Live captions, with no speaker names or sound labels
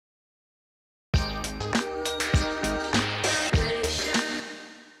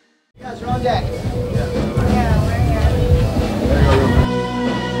Guys, we're on deck. Yeah, we're here.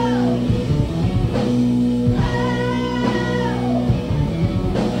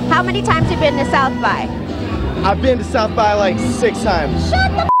 How many times have you been to South by? I've been to South by like 6 times.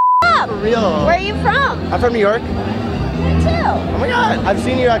 Shut the up! For real. Where are you from? I'm from New York. Me too. Oh my god, I've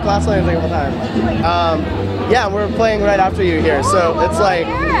seen you at Glasslands a couple times. Yeah, we're playing right after you here, so well, it's like,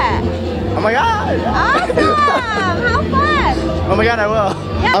 oh my god. Awesome! How fun! Oh my god, I will.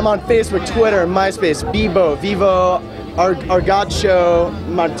 Yep. I'm on Facebook, Twitter, MySpace, Bebo, Vivo, our God Show,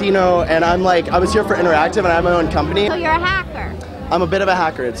 Martino, and I was here for Interactive and I have my own company. So you're a hacker. I'm a bit of a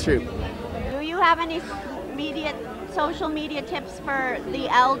hacker, it's true. Do you have any social media tips for the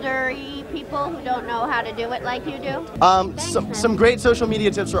elderly people who don't know how to do it like you do? Some great social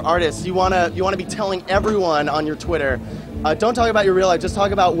media tips for artists. You wanna be telling everyone on your Twitter, don't talk about your real life, just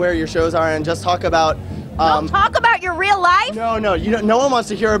talk about where your shows are and just talk about don't talk about your real life? No, no one wants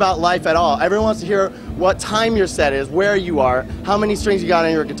to hear about life at all. Everyone wants to hear what time your set is, where you are, how many strings you got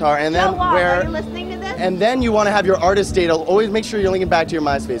on your guitar, and then Are you listening to this? And then you want to have your artist data. Always make sure you're linking back to your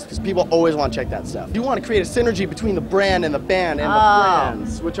MySpace because people always want to check that stuff. You want to create a synergy between the brand and the band and the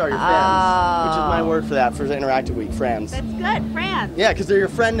friends, which are your fans, which is my word for that for the Interactive Week, friends. That's good, friends. Yeah, because they're your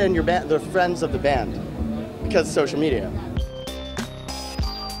friend and your band. They're friends of the band because of social media.